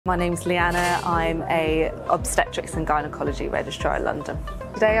My name's Liana, I'm a obstetrics and gynecology registrar in London.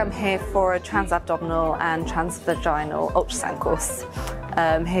 Today I'm here for a transabdominal and transvaginal ultrasound course.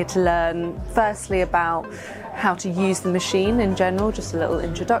 I'm here to learn firstly about how to use the machine in general, just a little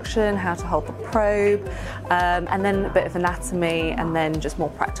introduction, how to hold the probe, and then a bit of anatomy, and then just more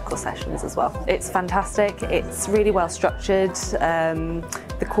practical sessions as well. It's fantastic, it's really well structured.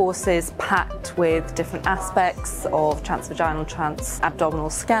 The course is packed with different aspects of transvaginal,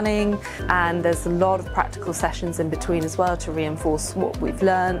 transabdominal scanning, and there's a lot of practical sessions in between as well to reinforce what we've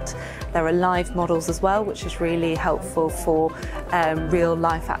learnt. There are live models as well, which is really helpful for real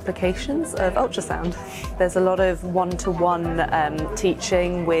life applications of ultrasound. There's a lot of one-to-one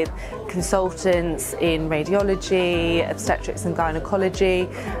teaching with consultants in radiology, obstetrics and gynecology.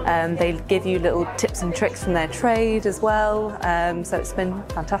 They give you little tips and tricks from their trade as well, so it's been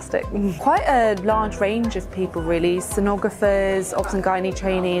fantastic. Quite a large range of people really, sonographers, Obs Gynae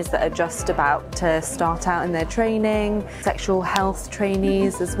trainees that are just about to start out in their training, sexual health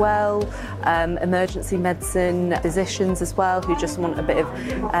trainees as well, emergency medicine physicians as well who just want a bit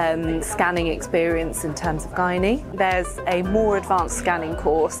of scanning experience in terms of gynae. There's a more advanced scanning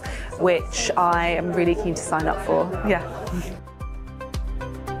course which I am really keen to sign up for. Yeah.